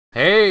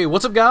Hey,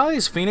 what's up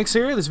guys? Phoenix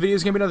here. This video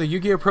is going to be another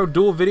YuGiOh Pro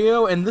Duel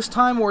video, and this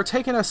time we're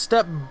taking a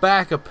step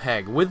back a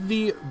peg with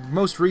the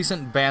most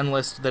recent ban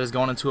list that has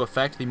gone into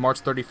effect, the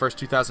March 31st,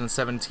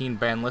 2017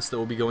 ban list that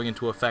will be going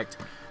into effect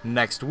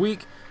next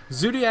week.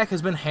 Zodiac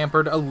has been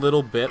hampered a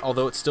little bit,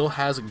 although it still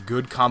has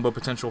good combo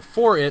potential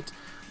for it,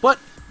 but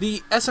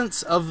the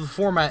essence of the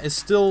format is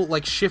still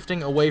like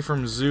shifting away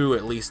from Zoo,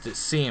 at least it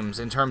seems,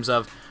 in terms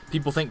of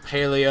people think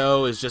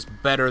Paleo is just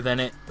better than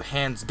it,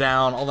 hands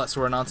down, all that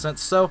sort of nonsense.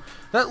 So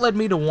that led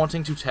me to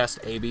wanting to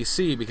test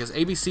ABC, because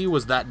ABC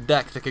was that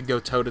deck that could go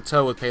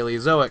toe-to-toe with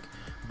Paleozoic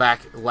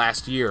back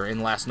last year,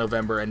 in last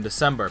November and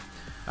December.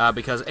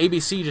 Because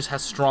ABC just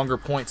has stronger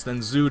points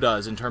than Zoo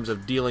does in terms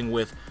of dealing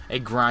with a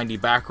grindy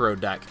back row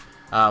deck.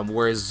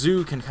 Whereas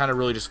Zoo can kind of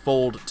really just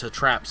fold to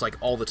traps like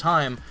all the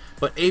time,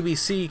 but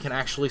ABC can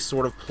actually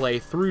sort of play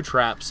through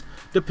traps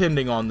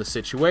depending on the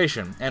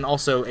situation. And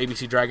also,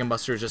 ABC Dragon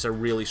Buster is just a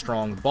really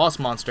strong boss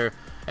monster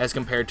as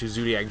compared to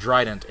Zodiac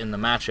Trident in the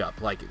matchup.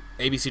 Like,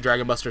 ABC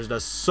Dragon Busters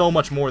does so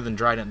much more than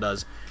Trident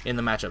does in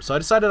the matchup. So I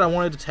decided I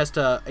wanted to test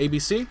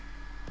ABC,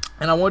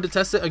 and I wanted to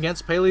test it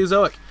against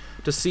Paleozoic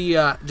to see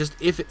just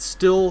if it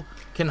still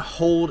can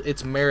hold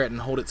its merit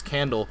and hold its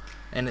candle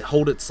and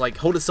hold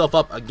itself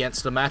up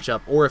against a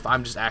matchup, or if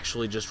I'm just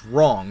actually just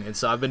wrong. And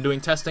so I've been doing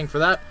testing for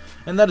that,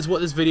 and that is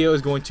what this video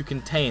is going to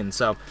contain.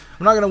 So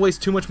I'm not going to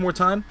waste too much more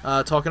time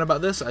talking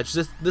about this.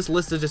 This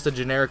list is just a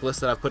generic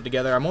list that I've put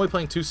together. I'm only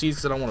playing 2 seeds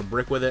because I don't want to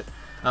brick with it,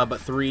 but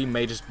 3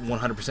 may just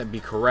 100% be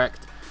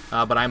correct.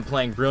 But I'm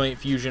playing Brilliant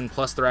Fusion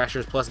plus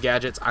Thrashers plus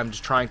Gadgets. I'm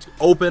just trying to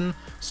open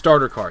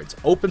starter cards.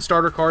 Open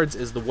starter cards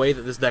is the way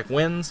that this deck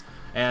wins,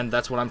 and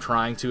that's what I'm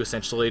trying to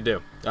essentially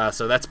do.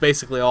 So that's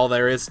basically all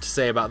there is to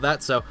say about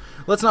that. So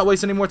let's not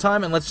waste any more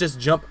time, and let's just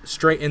jump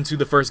straight into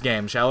the first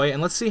game, shall we?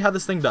 And let's see how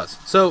this thing does.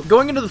 So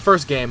going into the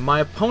first game, my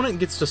opponent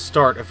gets to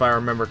start, if I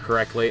remember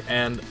correctly,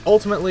 and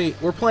ultimately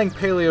we're playing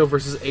Paleo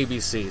versus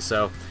ABC.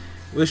 So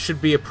this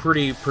should be a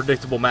pretty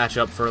predictable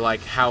matchup for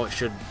like how it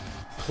should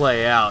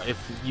play out.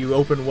 If you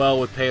open well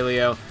with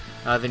Paleo,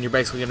 then you're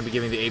basically going to be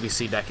giving the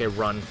ABC deck a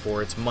run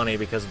for its money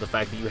because of the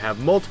fact that you have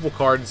multiple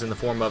cards in the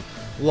form of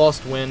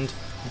Lost Wind,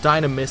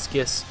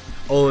 Dynamiscus,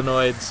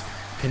 Olenoids,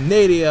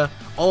 Canadia,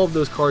 all of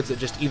those cards that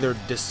just either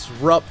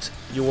disrupt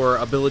your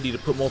ability to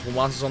put multiple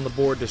monsters on the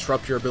board,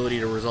 disrupt your ability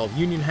to resolve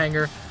Union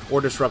Hanger,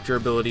 or disrupt your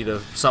ability to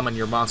summon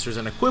your monsters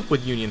and equip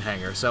with Union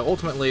Hanger. So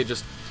ultimately it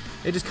just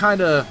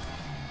kind of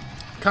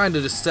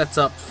just sets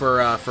up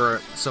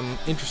for some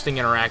interesting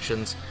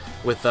interactions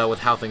with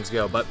how things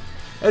go. But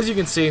as you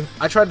can see,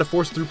 I tried to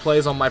force through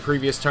plays on my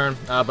previous turn,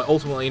 but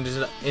ultimately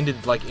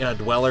ended like in a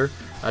Dweller,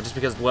 just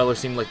because Dweller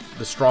seemed like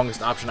the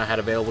strongest option I had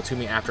available to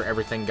me after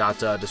everything got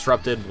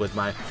disrupted, with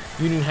my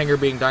Union Hanger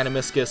being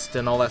Dynamiscus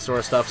and all that sort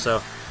of stuff.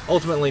 So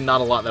ultimately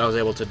not a lot that I was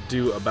able to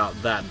do about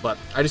that, but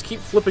I just keep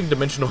flipping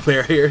dimensional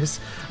barriers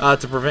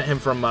to prevent him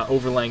from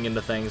overlaying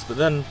into things. But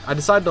then I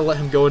decided to let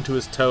him go into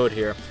his Toad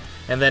here,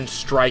 and then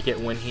strike it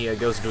when he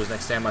goes into his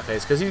next standby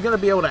phase, because he's going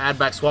to be able to add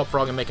back Swap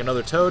Frog and make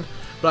another Toad,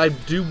 but I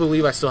do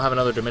believe I still have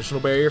another Dimensional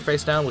Barrier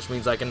face down, which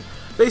means I can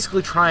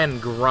basically try and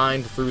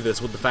grind through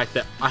this with the fact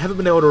that I haven't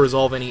been able to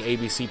resolve any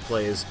ABC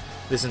plays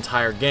this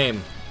entire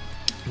game,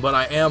 but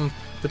I am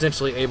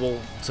potentially able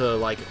to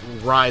like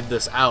ride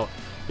this out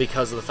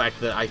because of the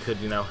fact that I could,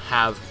 you know,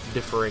 have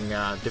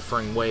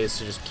differing ways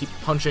to just keep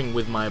punching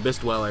with my Abyss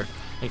Dweller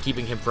and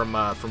keeping him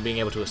from being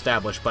able to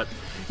establish. But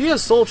he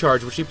has Soul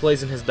Charge, which he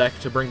plays in his deck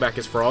to bring back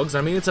his frogs.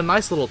 I mean, it's a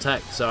nice little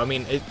tech, so I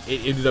mean, it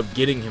ended up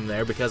getting him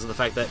there because of the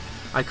fact that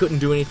I couldn't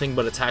do anything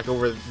but attack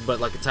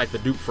the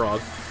Dupe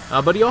Frog.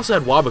 But he also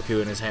had Wabaku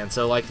in his hand,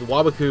 so like the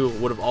Wabaku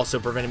would have also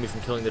prevented me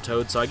from killing the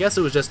Toad. So I guess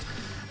it was just,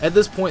 at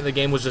this point, the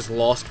game was just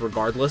lost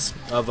regardless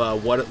of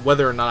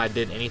whether or not I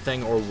did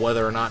anything, or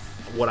whether or not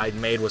what I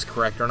made was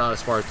correct or not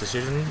as far as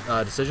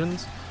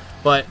decisions.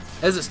 But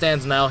as it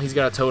stands now, he's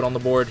got a Toad on the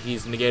board.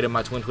 He's negated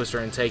my Twin Twister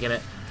and taken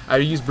it. I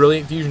used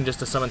Brilliant Fusion just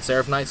to summon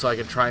Seraph Knight so I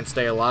could try and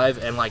stay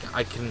alive, and like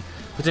I can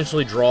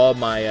potentially draw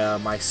my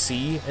my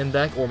C in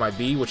deck, or my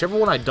B, whichever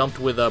one I dumped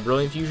with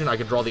Brilliant Fusion. I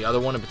could draw the other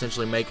one and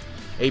potentially make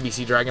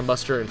ABC Dragon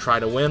Buster and try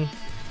to win.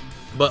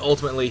 But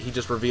ultimately, he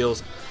just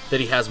reveals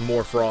that he has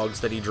more frogs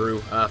that he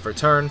drew for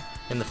turn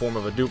in the form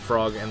of a Dupe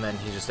Frog, and then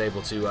he's just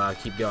able to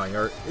keep going.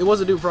 Or it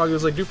was a Dupe Frog. It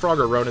was like Dupe Frog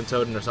or Ronin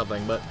Toadin or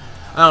something, but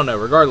I don't know.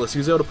 Regardless, he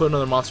was able to put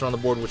another monster on the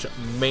board, which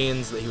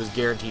means that he was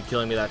guaranteed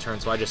killing me that turn,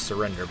 so I just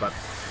surrender. But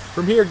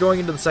from here, going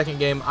into the second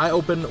game, I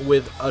open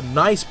with a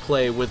nice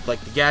play with like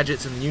the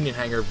Gadgets and the Union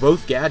Hanger,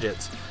 both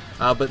Gadgets.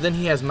 But then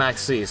he has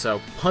Max C,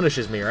 so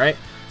punishes me, right?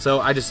 So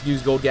I just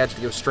use Gold Gadget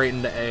to go straight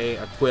into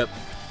A, equip,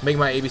 make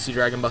my ABC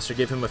Dragon Buster,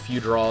 give him a few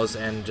draws,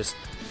 and just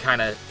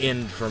kind of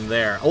end from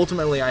there.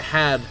 Ultimately, I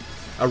had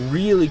a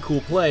really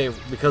cool play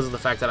because of the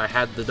fact that I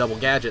had the double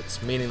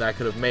Gadgets, meaning that I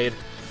could have made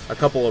a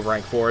couple of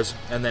rank 4s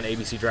and then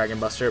ABC Dragon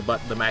Buster, but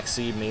the Max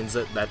C means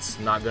that that's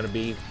not going to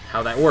be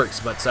how that works.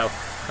 But so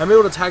I'm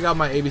able to tag out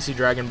my ABC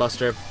Dragon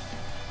Buster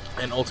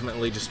and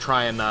ultimately just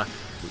try and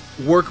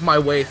work my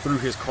way through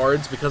his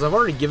cards, because I've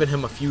already given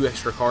him a few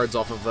extra cards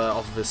off of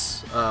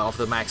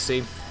the Max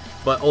C,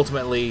 but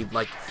ultimately,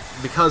 like,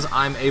 because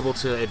I'm able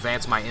to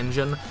advance my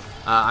engine,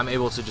 I'm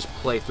able to just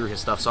play through his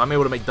stuff. So I'm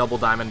able to make double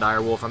Diamond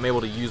Dire Wolf. I'm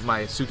able to use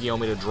my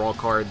Tsukiyomi to draw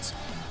cards,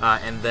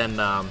 and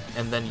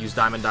then use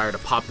Diamond Dire to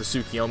pop the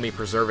Tsukiyomi,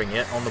 preserving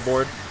it on the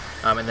board,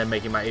 and then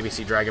making my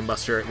ABC Dragon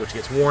Buster, which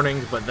gets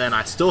warnings. But then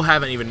I still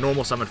haven't even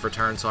normal summoned for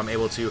turn, so I'm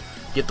able to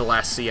get the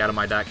last C out of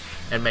my deck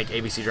and make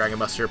ABC Dragon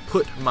Buster,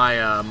 put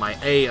my my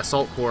A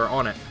Assault Core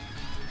on it,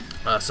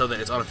 so that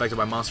it's unaffected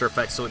by monster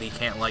effects, so that he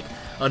can't like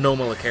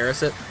Anoma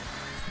Lucaris it.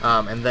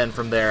 And then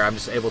from there, I'm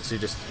just able to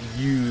just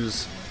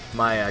use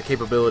my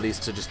capabilities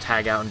to just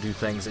tag out and do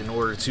things in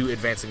order to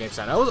advance the game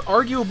side. Now, it was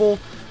arguable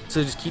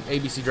to just keep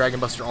ABC Dragon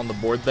Buster on the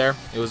board there.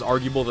 It was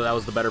arguable that that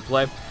was the better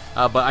play,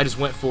 but I just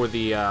went for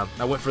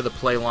the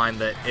play line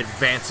that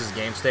advances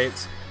game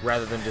states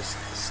rather than just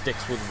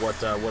sticks with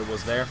what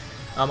was there.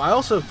 I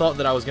also thought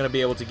that I was going to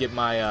be able to get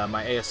my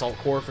my A Assault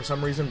Core for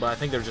some reason, but I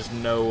think there's just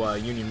no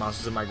Union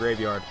monsters in my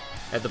graveyard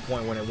at the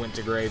point when it went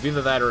to grave.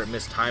 Either that or it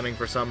missed timing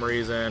for some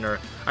reason, or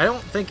I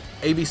don't think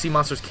ABC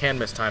monsters can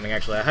miss timing,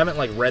 actually. I haven't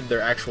like read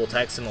their actual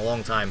text in a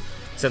long time,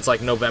 since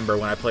like November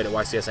when I played at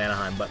YCS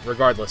Anaheim, but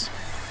regardless.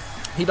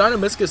 He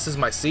Dynamiscus is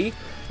my C,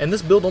 and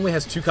this build only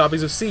has 2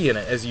 copies of C in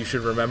it, as you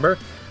should remember.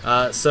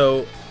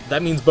 So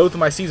that means both of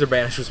my C's are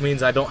banished, which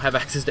means I don't have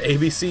access to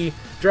ABC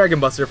Dragon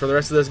Buster for the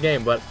rest of this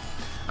game, but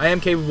I am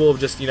capable of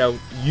just, you know,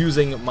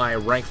 using my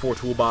rank 4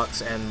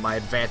 toolbox and my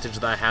advantage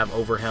that I have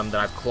over him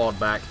that I've clawed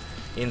back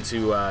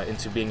into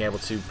being able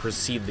to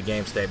proceed the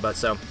game state. But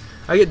so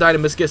I get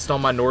Dynamiscus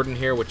on my Norden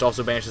here, which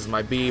also banishes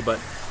my B, but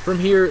from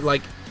here,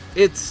 like,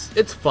 it's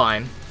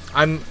fine.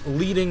 I'm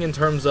leading in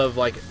terms of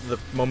like the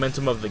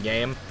momentum of the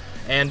game,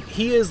 and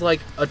he is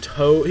like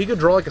he could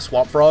draw like a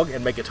Swap Frog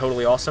and make it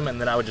totally awesome,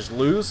 and then I would just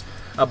lose,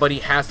 but he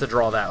has to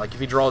draw that. Like, if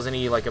he draws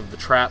any like of the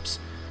traps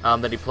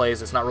that he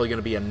plays, it's not really going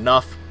to be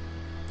enough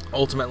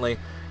ultimately,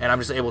 and I'm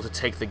just able to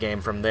take the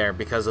game from there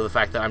because of the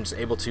fact that I'm just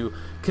able to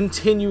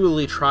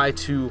continually try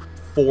to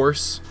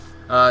force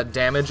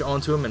damage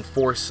onto him and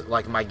force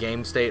like my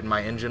game state and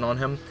my engine on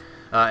him,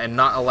 and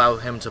not allow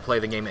him to play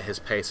the game at his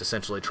pace,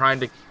 essentially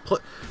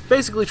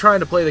basically trying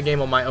to play the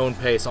game on my own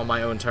pace, on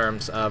my own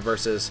terms,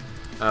 versus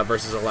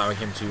allowing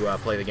him to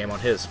play the game on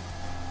his.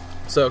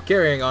 So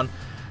carrying on,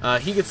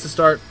 he gets to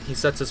start, he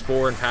sets his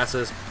 4 and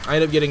passes. I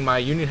end up getting my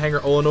Union Hanger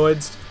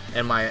Olenoids,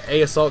 and my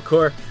A Assault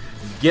Core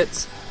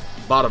gets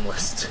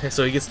bottomless,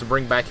 so he gets to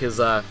bring back his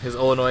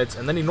Olenoids,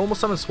 and then he normal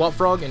summons Swap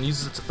Frog and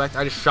uses its effect.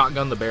 I just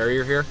shotgun the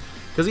barrier here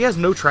because he has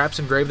no traps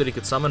in grave that he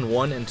could summon,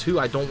 1, and 2,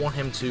 I don't want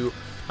him to.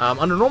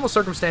 Under normal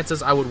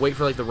circumstances, I would wait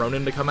for like the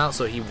Ronin to come out,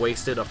 so he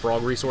wasted a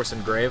frog resource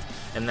in grave,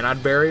 and then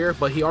I'd barrier,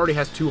 but he already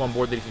has 2 on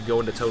board that he could go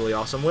into totally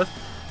awesome with,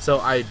 so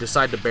I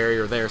decide to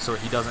barrier there so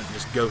he doesn't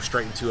just go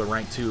straight into a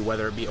rank 2,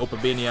 whether it be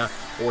Opabinia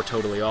or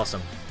totally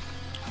awesome,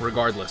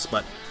 regardless.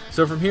 But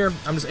so from here,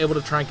 I'm just able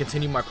to try and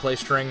continue my play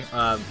string.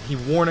 He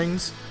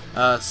warnings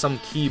some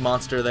key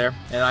monster there,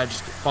 and I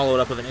just follow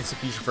it up with an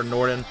Instant Fusion for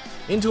Norden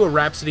into a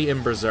Rhapsody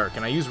in Berserk,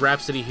 and I use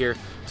Rhapsody here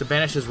to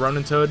banish his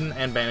Ronin Totem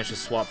and banish his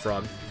Swap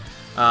Frog.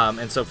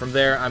 And so from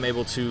there, I'm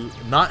able to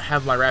not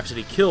have my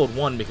Rhapsody killed,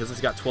 1, because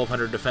it's got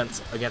 1200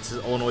 defense against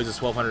his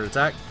Olenoids' 1200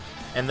 attack,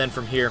 and then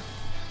from here,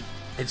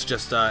 it's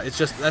just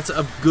that's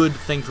a good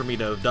thing for me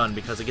to have done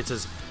because it gets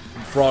his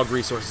frog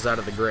resources out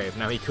of the grave.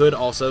 Now, he could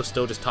also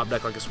still just top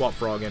deck like a Swap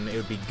Frog and it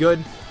would be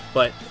good,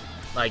 but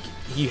like,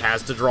 he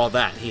has to draw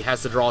that. He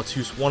has to draw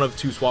one of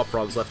 2 Swap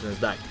Frogs left in his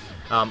deck.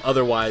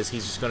 Otherwise,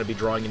 he's just going to be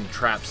drawing into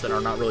traps that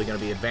are not really going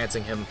to be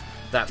advancing him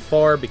that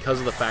far because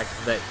of the fact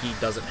that he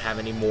doesn't have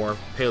any more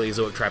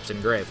Paleozoic traps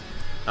in grave.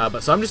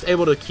 But so I'm just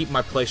able to keep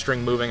my play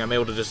string moving. I'm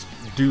able to just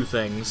do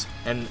things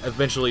and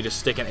eventually just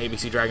stick an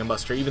ABC Dragon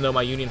Buster, even though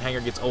my Union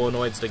Hanger gets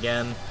Olenoids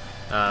again.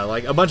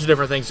 Like, a bunch of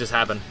different things just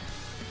happen.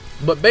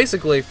 But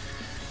basically,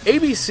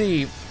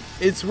 ABC,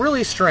 it's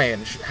really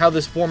strange how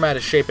this format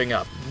is shaping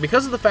up.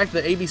 Because of the fact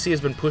that ABC has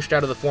been pushed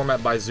out of the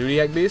format by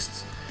Zodiac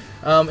Beasts,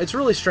 it's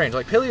really strange.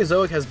 Like,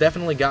 Paleozoic has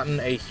definitely gotten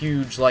a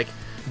huge, like,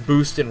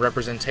 boost in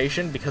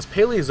representation because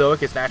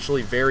Paleozoic is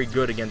actually very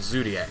good against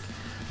Zodiac.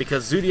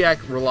 Because Zodiac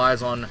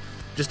relies on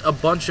just a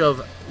bunch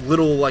of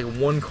little, like,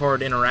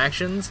 1-card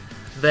interactions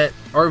that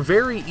are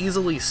very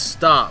easily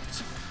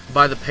stopped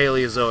by the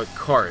Paleozoic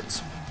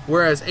cards.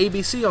 Whereas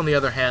ABC, on the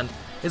other hand,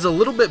 is a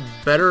little bit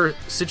better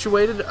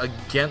situated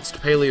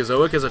against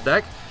Paleozoic as a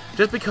deck,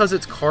 just because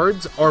its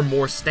cards are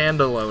more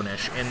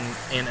standalone-ish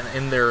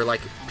in their,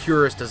 like,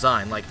 purest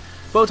design. Like,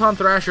 Photon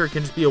Thrasher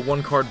can just be a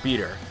 1-card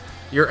beater.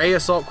 Your A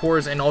Assault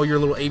Cores and all your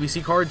little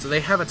ABC cards, they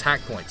have attack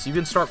points. You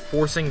can start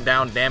forcing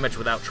down damage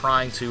without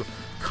trying to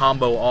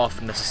combo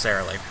off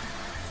necessarily.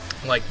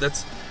 Like,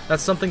 that's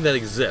something that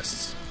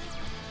exists.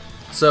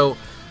 So,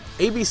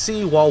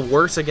 ABC, while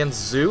worse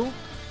against Zoo,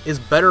 is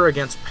better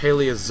against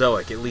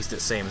Paleozoic, at least it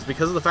seems,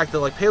 because of the fact that,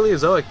 like,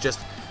 Paleozoic just,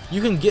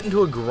 you can get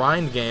into a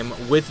grind game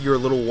with your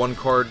little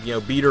 1-card, you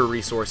know, beater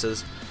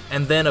resources,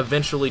 and then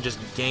eventually just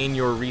gain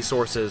your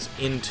resources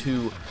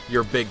into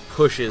your big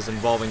pushes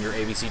involving your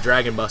ABC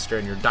Dragon Buster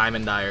and your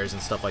Diamond Dires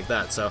and stuff like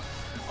that. So,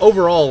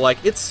 overall,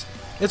 like, it's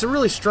a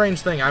really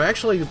strange thing. I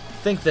actually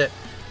think that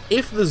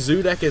if the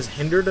Zoo deck is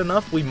hindered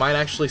enough, we might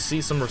actually see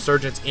some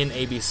resurgence in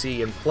ABC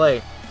in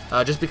play,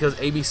 just because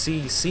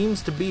ABC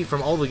seems to be,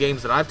 from all the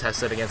games that I've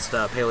tested against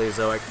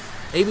Paleozoic,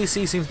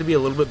 ABC seems to be a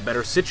little bit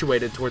better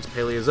situated towards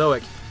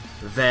Paleozoic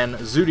than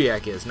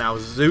Zoodiac is. Now,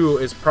 Zoo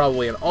is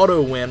probably an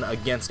auto win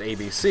against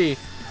ABC.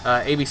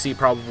 ABC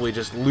probably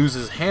just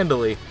loses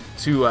handily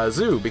to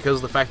Zoo, because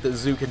of the fact that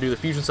Zoo can do the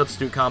fusion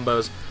substitute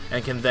combos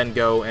and can then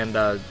go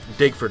and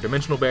dig for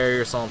Dimensional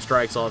Barrier, Solemn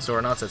Strikes, all that sort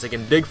of nonsense. They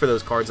can dig for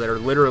those cards that are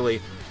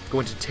literally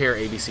going to tear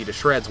ABC to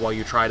shreds while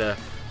you try to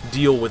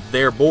deal with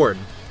their board.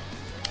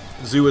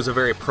 Zoo is a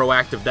very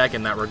proactive deck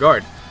in that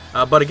regard.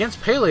 But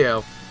against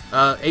Paleo,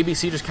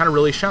 ABC just kind of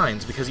really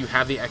shines because you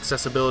have the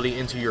accessibility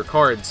into your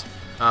cards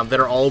that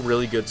are all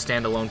really good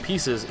standalone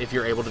pieces if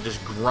you're able to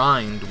just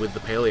grind with the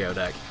Paleo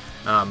deck.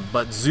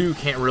 But Zoo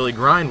can't really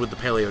grind with the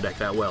Paleo deck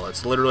that well.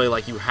 It's literally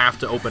like you have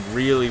to open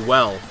really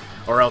well,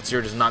 or else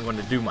you're just not going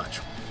to do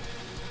much.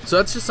 So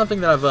that's just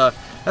something that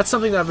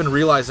I've been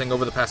realizing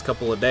over the past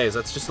couple of days.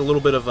 That's just a little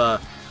bit of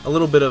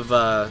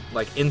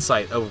like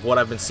insight of what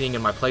I've been seeing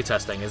in my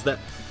playtesting, is that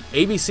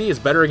ABC is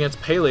better against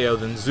Paleo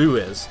than Zoo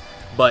is,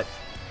 but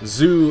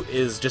Zoo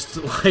is just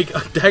like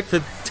a deck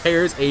that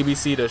tears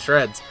ABC to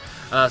shreds.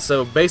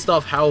 So based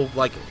off how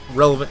like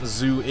relevant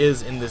Zoo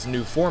is in this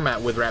new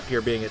format, with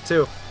Rapier being it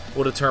too,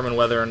 will determine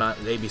whether or not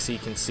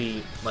ABC can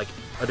see like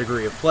a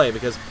degree of play,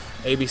 because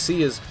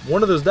ABC is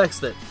one of those decks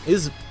that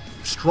is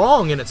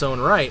strong in its own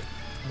right,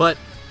 but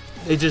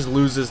it just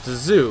loses to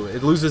Zoo.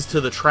 It loses to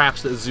the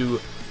traps that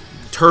Zoo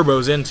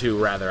turbos into,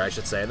 rather, I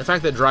should say. And the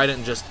fact that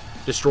Dryden just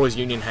destroys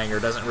Union Hanger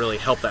doesn't really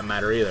help that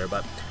matter either.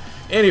 But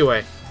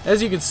anyway,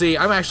 as you can see,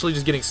 I'm actually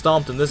just getting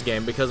stomped in this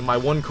game because my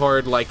one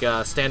card like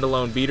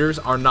standalone beaters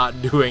are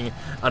not doing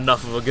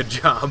enough of a good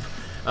job.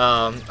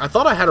 I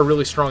thought I had a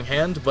really strong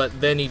hand, but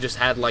then he just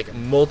had like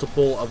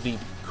multiple of the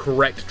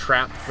correct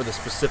trap for the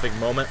specific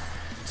moment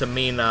to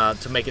mean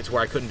to make it to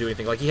where I couldn't do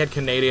anything. Like he had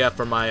Canadia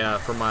for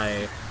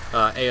my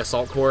A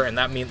Assault Core, and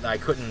that meant that I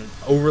couldn't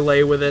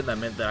overlay with it. That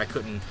meant that I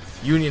couldn't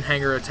Union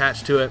Hanger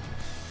attach to it,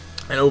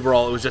 and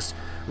overall it was just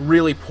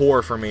really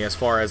poor for me as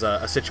far as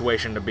a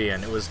situation to be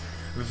in. It was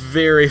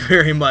very,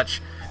 very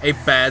much a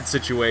bad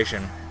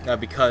situation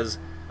because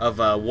of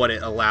what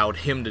it allowed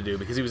him to do,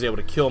 because he was able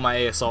to kill my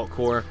A Assault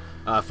Core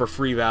for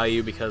free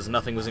value because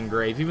nothing was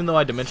engraved. Even though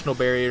I Dimensional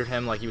Barriered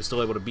him, like he was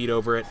still able to beat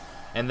over it.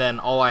 And then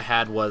all I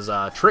had was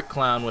Trick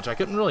Clown, which I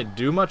couldn't really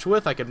do much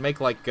with. I could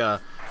make like I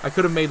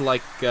could have made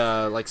like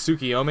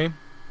Tsukiyomi,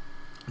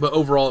 but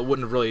overall it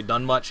wouldn't have really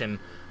done much, and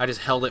I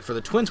just held it for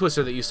the Twin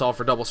Twister that you saw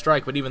for Double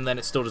Strike. But even then,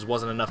 it still just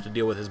wasn't enough to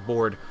deal with his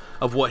board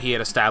of what he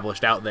had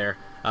established out there,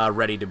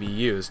 ready to be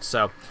used.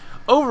 So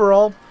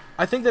overall,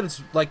 I think that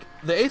it's like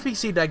the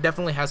ABC deck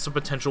definitely has some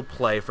potential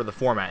play for the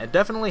format. It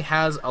definitely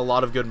has a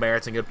lot of good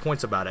merits and good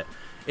points about it.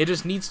 It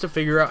just needs to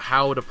figure out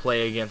how to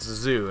play against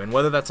Zoo, and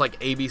whether that's like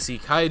ABC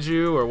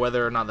Kaiju, or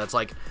whether or not that's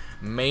like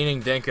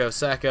maining Denko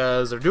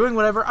Sekkas, or doing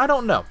whatever, I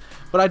don't know.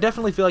 But I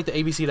definitely feel like the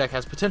ABC deck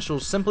has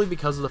potential simply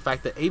because of the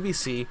fact that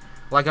ABC,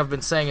 like I've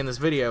been saying in this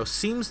video,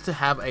 seems to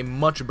have a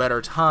much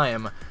better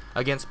time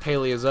against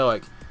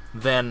Paleozoic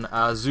than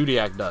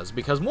Zoodiac does.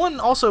 Because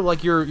one, also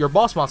like your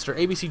boss monster,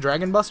 ABC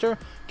Dragon Buster,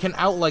 can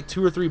out like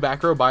 2 or 3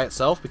 back row by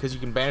itself, because you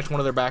can banish one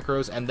of their back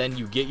rows and then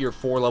you get your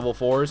 4 level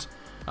 4s.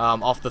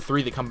 Off the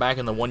 3 that come back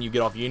and the 1 you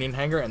get off Union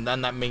Hanger, and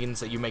then that means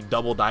that you make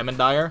double Diamond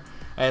Dyer,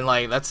 and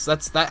like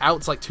that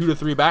outs like 2 to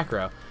 3 back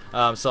row.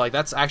 So like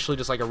that's actually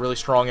just like a really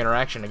strong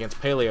interaction against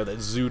Paleo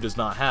that Zoo does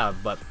not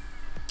have. But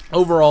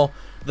overall,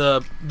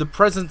 the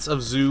presence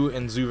of Zoo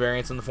and Zoo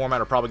variants in the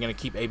format are probably going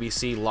to keep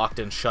ABC locked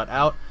and shut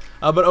out.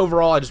 But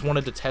overall, I just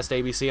wanted to test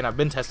ABC, and I've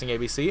been testing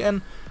ABC,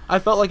 and I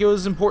felt like it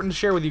was important to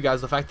share with you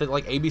guys the fact that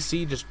like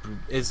ABC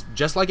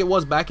just like it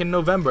was back in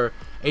November.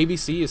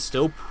 ABC is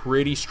still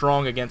pretty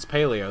strong against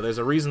Paleo. There's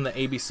a reason that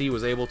ABC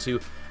was able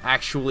to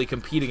actually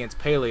compete against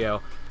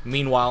Paleo.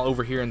 Meanwhile,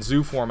 over here in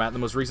Zoo format, the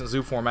most recent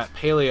Zoo format,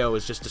 Paleo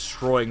is just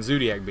destroying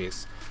Zoodiac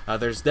beasts.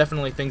 There's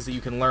definitely things that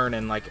you can learn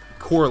and like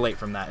correlate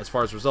from that as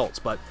far as results.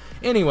 But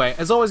anyway,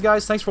 as always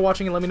guys, thanks for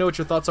watching, and let me know what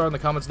your thoughts are in the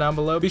comments down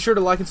below. Be sure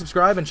to like and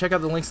subscribe, and check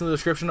out the links in the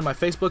description of my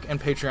Facebook and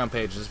Patreon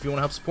pages. If you want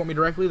to help support me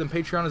directly, then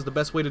Patreon is the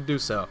best way to do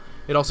so.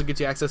 It also gets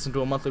you access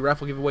into a monthly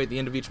raffle giveaway at the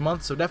end of each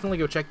month, so definitely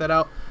go check that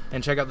out,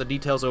 and check out the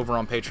details over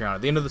on Patreon.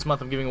 At the end of this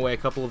month, I'm giving away a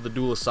couple of the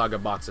Duelist Saga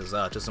boxes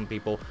to some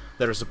people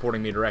that are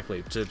supporting me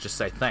directly, to just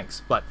say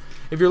thanks. But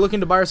if you're looking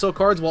to buy or sell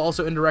cards while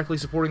also indirectly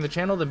supporting the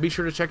channel, then be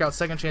sure to check out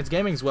Second Chance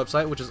Gaming's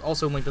website, which is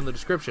also linked in the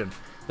description.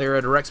 They are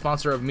a direct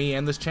sponsor of me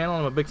and this channel,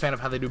 and I'm a big fan of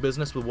how they do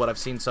business with what I've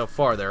seen so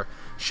far. Their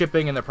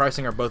shipping and their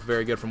pricing are both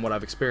very good from what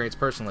I've experienced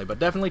personally, but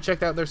definitely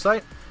check out their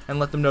site and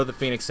let them know that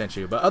Phoenix sent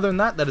you. But other than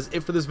that, that is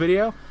it for this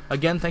video.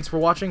 Again, thanks for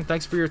watching,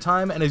 thanks for your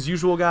time, and as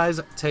usual guys,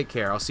 take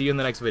care. I'll see you in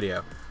the next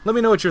video. Let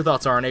me know what your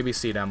thoughts are on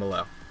ABC down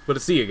below. But to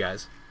see you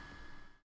guys.